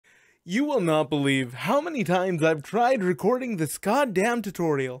You will not believe how many times I've tried recording this goddamn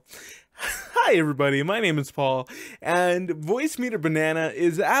tutorial. Hi everybody, my name is Paul, and Voicemeeter Banana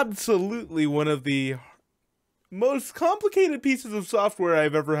is absolutely one of the most complicated pieces of software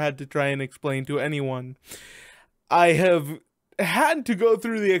I've ever had to try and explain to anyone. I have had to go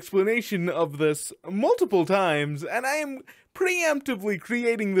through the explanation of this multiple times, and I am preemptively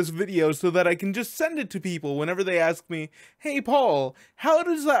creating this video so that I can just send it to people whenever they ask me, "Hey Paul, how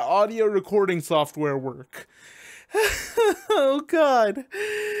does that audio recording software work?" Oh god,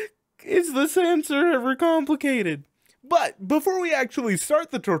 is this answer ever complicated? But before we actually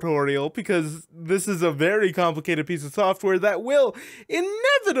start the tutorial, because this is a very complicated piece of software that will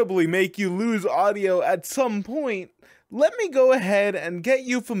inevitably make you lose audio at some point, let me go ahead and get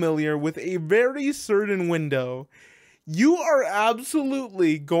you familiar with a very certain window. You are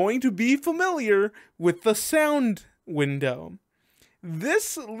absolutely going to be familiar with the sound window.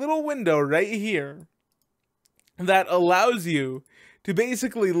 This little window right here that allows you to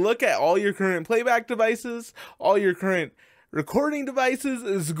basically look at all your current playback devices, all your current recording devices,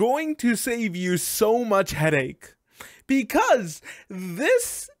 is going to save you so much headache. Because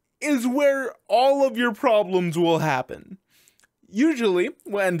this is where all of your problems will happen. Usually,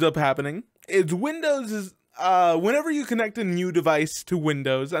 what ends up happening is whenever you connect a new device to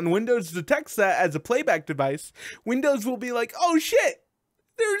Windows, and Windows detects that as a playback device, Windows will be like, "Oh shit,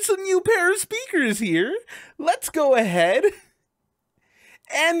 there's a new pair of speakers here. Let's go ahead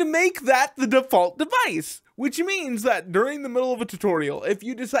and make that the default device," which means that during the middle of a tutorial, if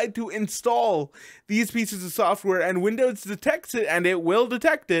you decide to install these pieces of software and Windows detects it, and it will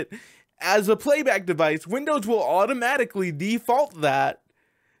detect it as a playback device, Windows will automatically default that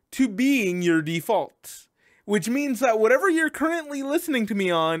to being your default, which means that whatever you're currently listening to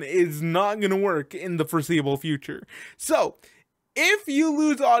me on is not going to work in the foreseeable future. So, if you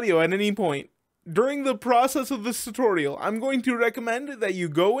lose audio at any point during the process of this tutorial, I'm going to recommend that you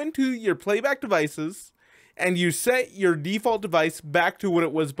go into your playback devices and you set your default device back to what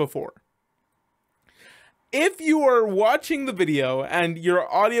it was before. If you are watching the video and your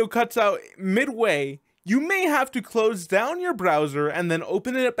audio cuts out midway, you may have to close down your browser and then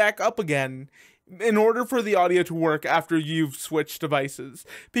open it back up again in order for the audio to work after you've switched devices,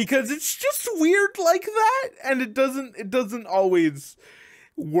 because it's just weird like that, and it doesn't always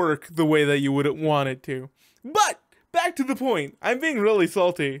work the way that you would want it to. But back to the point. I'm being really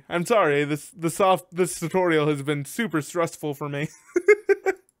salty. I'm sorry. This tutorial has been super stressful for me.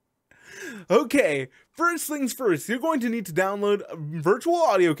 Okay, first things first, you're going to need to download a virtual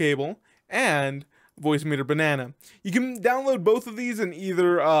audio cable and Voicemeeter Banana. You can download both of these in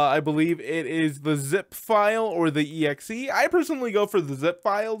either, I believe it is the zip file or the exe. I personally go for the zip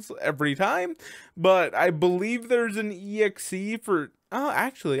files every time, but I believe there's an exe for,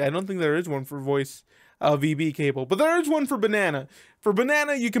 actually, I don't think there is one for voice VB cable, but there is one for Banana. For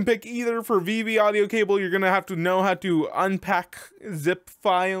Banana, you can pick either. For VB audio cable, you're going to have to know how to unpack zip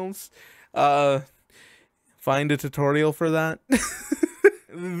files. Find a tutorial for that.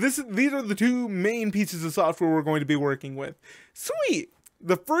 These are the two main pieces of software we're going to be working with. Sweet!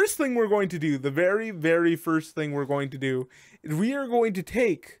 The first thing we're going to do, the very first thing we're going to do, is we are going to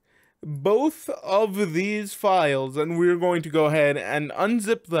take both of these files and we're going to go ahead and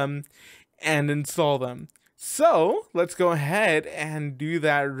unzip them and install them. So, let's go ahead and do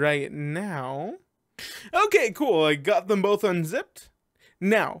that right now. Okay, cool. I got them both unzipped.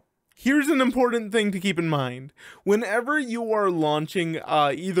 Now, here's an important thing to keep in mind. Whenever you are launching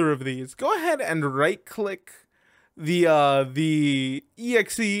either of these, go ahead and right-click the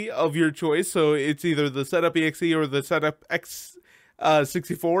exe of your choice. So it's either the setup exe or the setup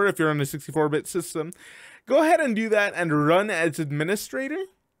x64 if you're on a 64-bit system. Go ahead and do that and run as administrator.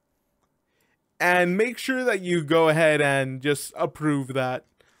 And make sure that you go ahead and just approve that.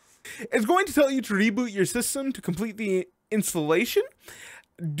 It's going to tell you to reboot your system to complete the installation.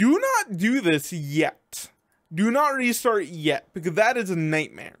 Do not do this yet. Do not restart yet, because that is a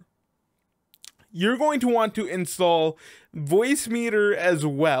nightmare. You're going to want to install Voicemeeter as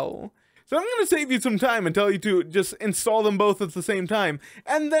well. So I'm going to save you some time and tell you to just install them both at the same time,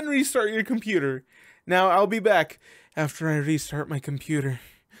 and then restart your computer. Now, I'll be back after I restart my computer.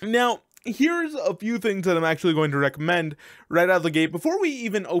 Now, here's a few things that I'm actually going to recommend right out of the gate before we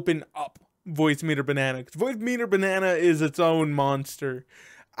even open up Voicemeeter Banana, because Voicemeeter Banana is its own monster.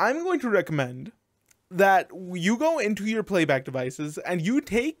 I'm going to recommend that you go into your playback devices and you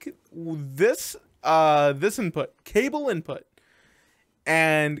take this input, cable input,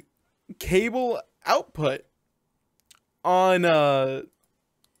 and cable output on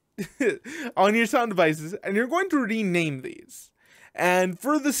on your sound devices, and you're going to rename these. And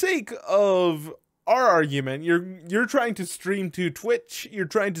for the sake of our argument, you're trying to stream to Twitch, you're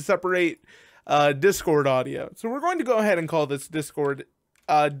trying to separate Discord audio. So we're going to go ahead and call this Discord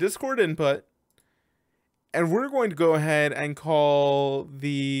input. And we're going to go ahead and call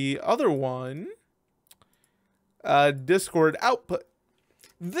the other one Discord output.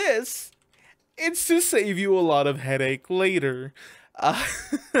 This, it's to save you a lot of headache later.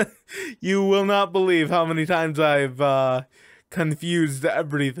 You will not believe how many times I've confused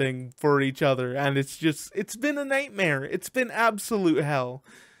everything for each other, and it's been a nightmare. It's been absolute hell.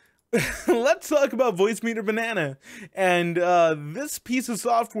 Let's talk about Voicemeeter Banana. And this piece of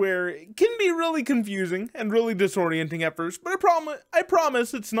software can be really confusing and really disorienting at first, but I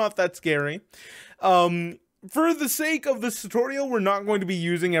promise it's not that scary. For the sake of this tutorial, we're not going to be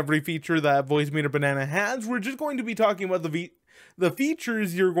using every feature that Voicemeeter Banana has. We're just going to be talking about the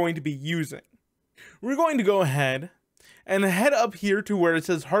features you're going to be using. We're going to go ahead and head up here to where it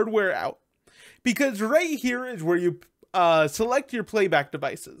says hardware out, because right here is where you select your playback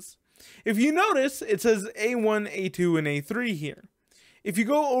devices. If you notice, it says A1, A2, and A3 here. If you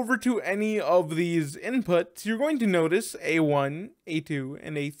go over to any of these inputs, you're going to notice A1, A2,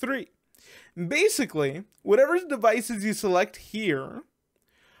 and A3. Basically, whatever devices you select here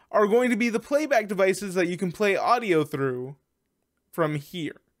are going to be the playback devices that you can play audio through from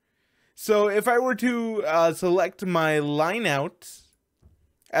here. So if I were to select my line out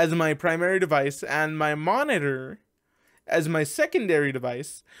as my primary device and my monitor as my secondary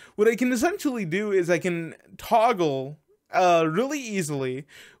device, what I can essentially do is I can toggle really easily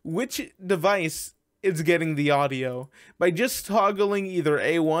which device is getting the audio by just toggling either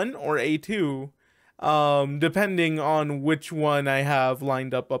A1 or A2, depending on which one I have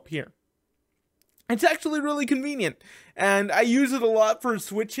lined up here. It's actually really convenient, and I use it a lot for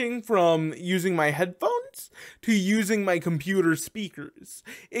switching from using my headphones to using my computer speakers.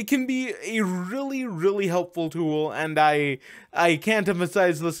 It can be a really, really helpful tool, and I can't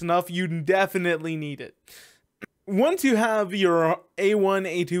emphasize this enough. You definitely need it. Once you have your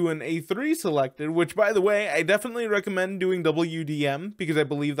A1, A2, and A3 selected, which by the way, I definitely recommend doing WDM because I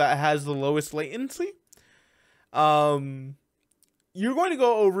believe that has the lowest latency. You're going to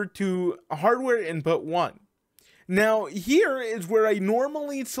go over to hardware input 1. Now, here is where I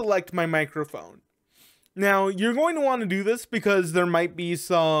normally select my microphone. Now, you're going to want to do this because there might be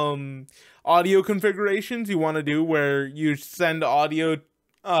some audio configurations you want to do where you send audio,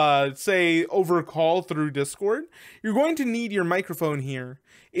 say, over call through Discord. You're going to need your microphone here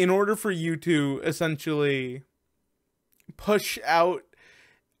in order for you to essentially push out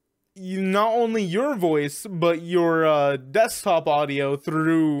not only your voice, but your desktop audio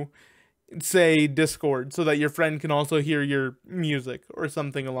through, say, Discord, so that your friend can also hear your music or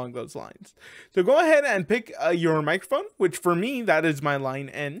something along those lines. So go ahead and pick your microphone, which for me, that is my line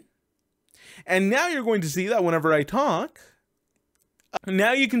N. And now you're going to see that whenever I talk,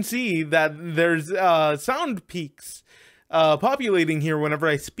 now you can see that there's sound peaks populating here whenever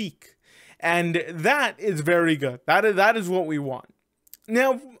I speak. And that is very good. That is what we want.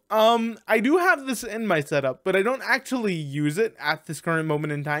 Now, I do have this in my setup, but I don't actually use it at this current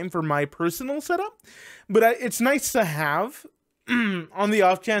moment in time for my personal setup. But it's nice to have on the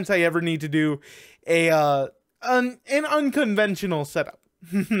off chance I ever need to do an unconventional setup.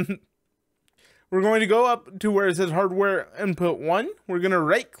 We're going to go up to where it says hardware input 1. We're going to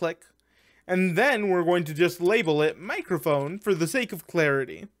right click, and then we're going to just label it microphone for the sake of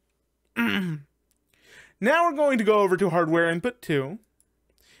clarity. Now we're going to go over to hardware input 2.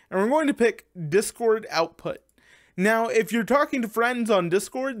 And we're going to pick Discord output. Now, if you're talking to friends on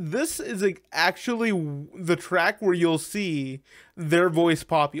Discord, this is actually the track where you'll see their voice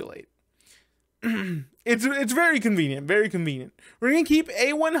populate. It's very convenient, very convenient. We're going to keep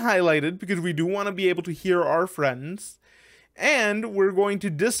A1 highlighted because we do want to be able to hear our friends. And we're going to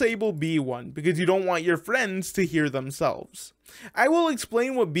disable B1 because you don't want your friends to hear themselves. I will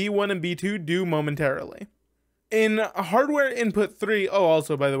explain what B1 and B2 do momentarily. In hardware input 3, oh,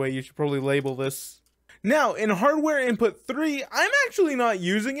 also, by the way, you should probably label this. Now, in hardware input 3, I'm actually not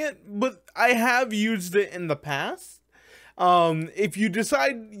using it, but I have used it in the past. If you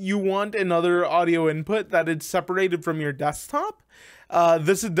decide you want another audio input that is separated from your desktop,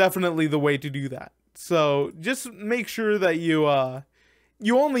 this is definitely the way to do that. So just make sure that you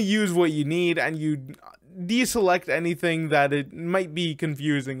only use what you need and you deselect anything that it might be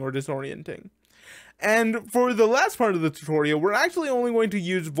confusing or disorienting. And for the last part of the tutorial, we're actually only going to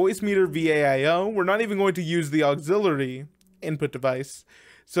use Voicemeeter VAIO. We're not even going to use the auxiliary input device.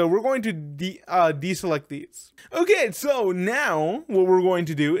 So we're going to deselect these. Okay, so now what we're going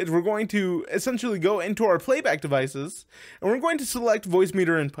to do is we're going to essentially go into our playback devices and we're going to select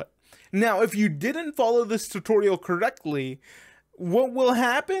Voicemeeter input. Now, if you didn't follow this tutorial correctly, what will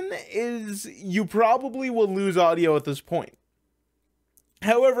happen is you probably will lose audio at this point.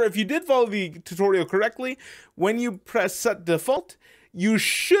 However, if you did follow the tutorial correctly, when you press set default, you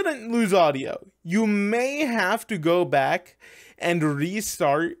shouldn't lose audio. You may have to go back and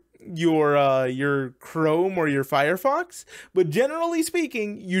restart your Chrome or your Firefox, but generally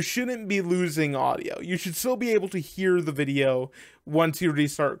speaking, you shouldn't be losing audio. You should still be able to hear the video once you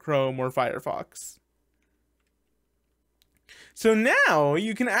restart Chrome or Firefox. So now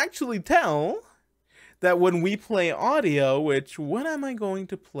you can actually tell that when we play audio, which what am I going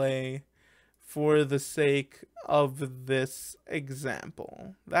to play for the sake of this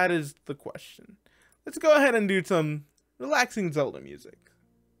example? That is the question. Let's go ahead and do some relaxing Zelda music.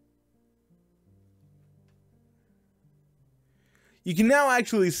 You can now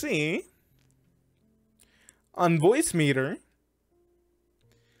actually see on Voicemeeter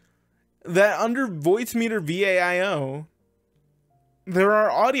that under Voicemeeter VAIO, there are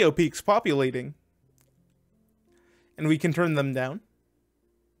audio peaks populating. And we can turn them down.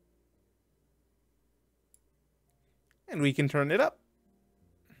 And we can turn it up.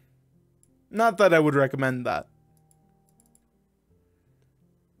 Not that I would recommend that.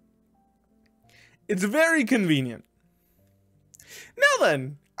 It's very convenient. Now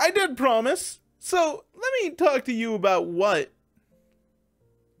then, I did promise, so let me talk to you about what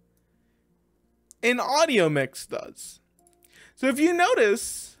an audio mix does. So if you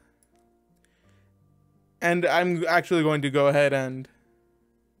notice, and I'm actually going to go ahead and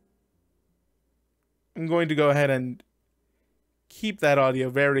keep that audio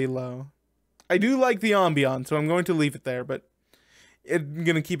very low. I do like the ambiance, so I'm going to leave it there, but I'm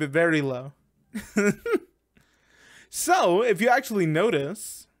going to keep it very low. So, if you actually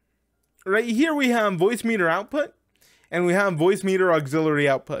notice, right here we have Voicemeeter output, and we have Voicemeeter auxiliary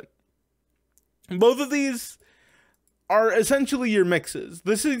output. Both of these are essentially your mixes.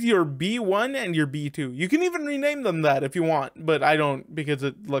 This is your B1 and your B2. You can even rename them that if you want, but I don't because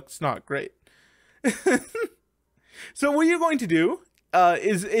it looks not great. So what you're going to do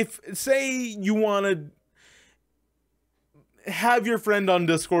is if, say, you want to have your friend on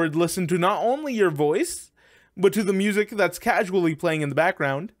Discord listen to not only your voice, but to the music that's casually playing in the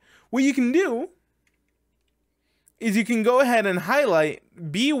background, what you can do is you can go ahead and highlight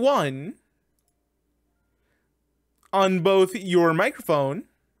B1 on both your microphone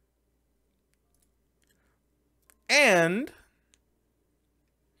and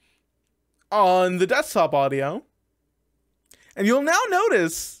on the desktop audio. And you'll now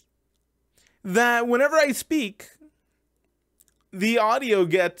notice that whenever I speak, the audio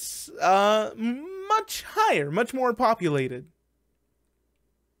gets much higher, much more populated.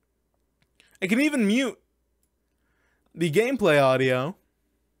 I can even mute the gameplay audio,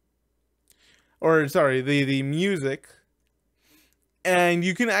 or sorry, the music, and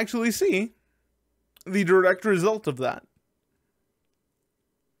you can actually see the direct result of that.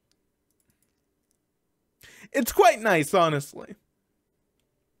 It's quite nice, honestly.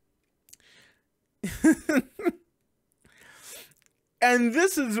 And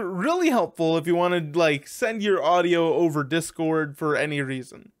this is really helpful if you want to like send your audio over Discord for any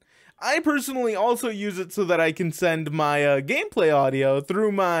reason. I personally also use it so that I can send my gameplay audio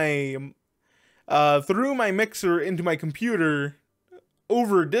through my mixer into my computer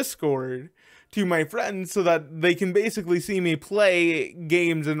over Discord to my friends so that they can basically see me play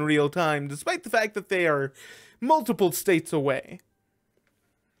games in real time, despite the fact that they are multiple states away.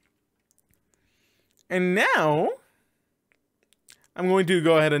 And now I'm going to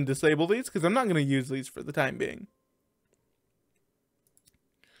go ahead and disable these because I'm not going to use these for the time being.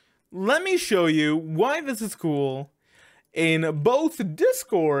 Let me show you why this is cool in both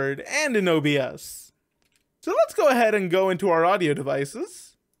Discord and in OBS. So let's go ahead and go into our audio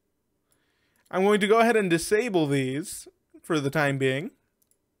devices. I'm going to go ahead and disable these for the time being.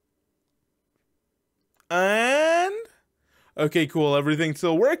 And okay, cool. Everything's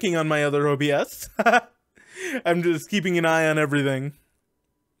still working on my other OBS. I'm just keeping an eye on everything.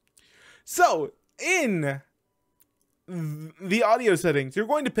 So, in the audio settings, you're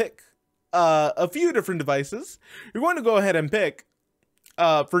going to pick a few different devices. You're going to go ahead and pick,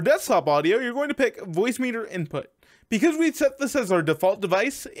 for desktop audio, you're going to pick Voicemeeter input. Because we set this as our default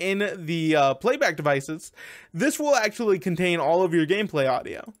device in the playback devices, this will actually contain all of your gameplay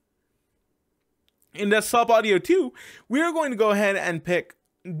audio. In desktop audio 2, we are going to go ahead and pick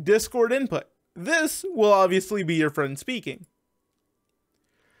Discord input. This will obviously be your friend speaking.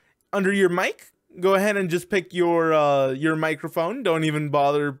 under your mic, go ahead and just pick your microphone. Don't even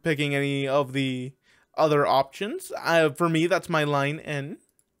bother picking any of the other options. For me, that's my line in.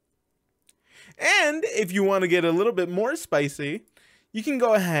 And if you want to get a little bit more spicy, you can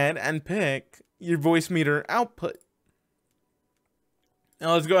go ahead and pick your Voicemeeter output.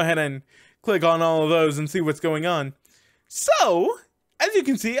 Now let's go ahead and click on all of those and see what's going on. So, as you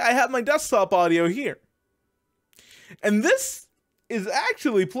can see, I have my desktop audio here. And this is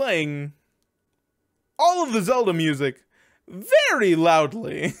actually playing all of the Zelda music very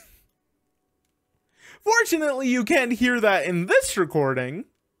loudly. Fortunately, you can't hear that in this recording,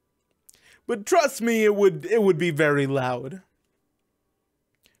 but trust me, it would be very loud.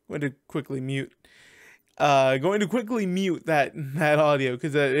 I'm going to quickly mute. That audio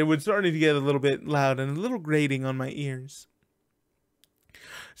because it was starting to get a little bit loud and a little grating on my ears.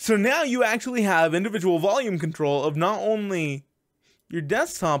 So now you actually have individual volume control of not only your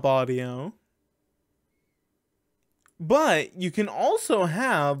desktop audio, but you can also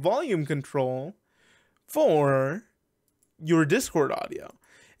have volume control for your Discord audio.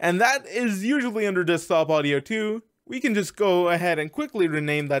 And that is usually under desktop audio too. We can just go ahead and quickly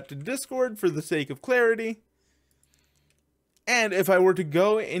rename that to Discord for the sake of clarity. And if I were to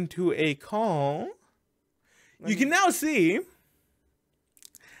go into a call, you can now see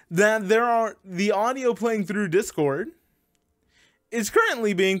that the audio playing through Discord is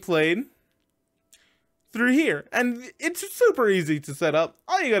currently being played through here. And it's super easy to set up.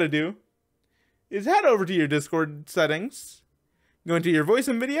 All you gotta do is head over to your Discord settings, go into your voice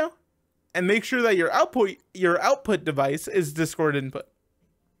and video, and make sure that your output device is Discord input.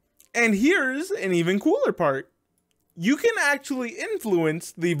 And here's an even cooler part. You can actually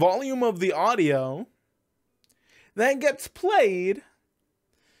influence the volume of the audio that gets played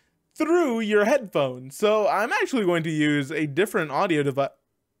through your headphones. So I'm actually going to use a different audio device.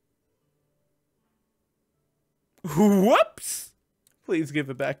 Whoops! Please give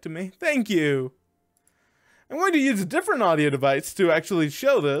it back to me. Thank you. I'm going to use a different audio device to actually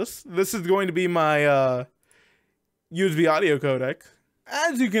show this. This is going to be my USB audio codec.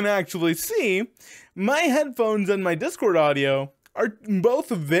 As you can actually see, my headphones and my Discord audio are both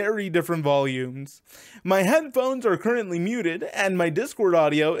very different volumes. My headphones are currently muted and my Discord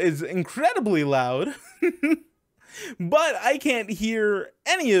audio is incredibly loud. But I can't hear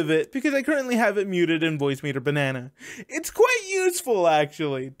any of it because I currently have it muted in Voicemeeter Banana. It's quite useful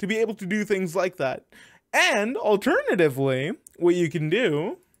actually to be able to do things like that. And alternatively, what you can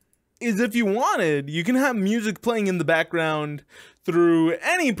do is if you wanted, you can have music playing in the background through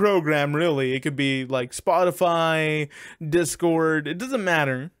any program really. It could be like Spotify, Discord, it doesn't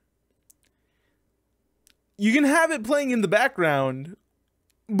matter. You can have it playing in the background,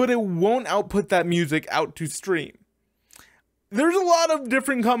 but it won't output that music out to stream. There's a lot of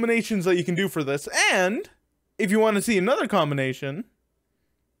different combinations that you can do for this, and if you want to see another combination,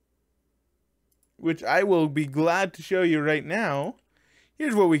 which I will be glad to show you right now,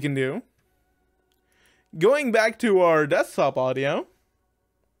 here's what we can do. Going back to our desktop audio,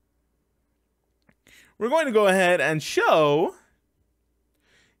 we're going to go ahead and show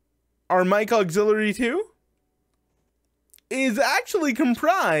our mic auxiliary 2 is actually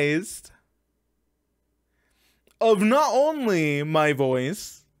comprised of not only my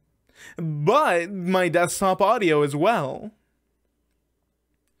voice, but my desktop audio as well.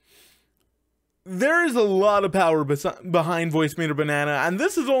 There is a lot of power behind Voicemeeter Banana, and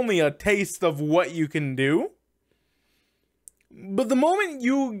this is only a taste of what you can do. But the moment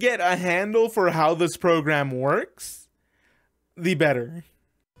you get a handle for how this program works, the better.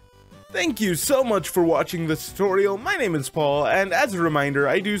 Thank you so much for watching this tutorial. My name is Paul, and as a reminder,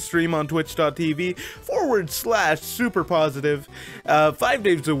 I do stream on twitch.tv/SuperPawsitive 5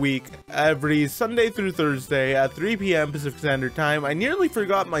 days a week, every Sunday through Thursday at 3 p.m. Pacific Standard Time. I nearly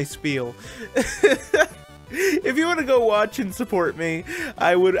forgot my spiel. If you want to go watch and support me,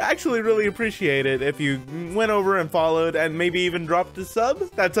 I would actually really appreciate it if you went over and followed and maybe even dropped a sub.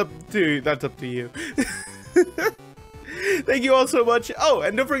 That's up to you. Thank you all so much. Oh,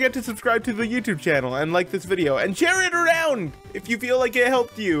 and don't forget to subscribe to the YouTube channel and like this video and share it around if you feel like it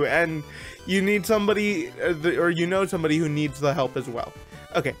helped you and you need somebody or you know somebody who needs the help as well.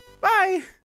 Okay, bye.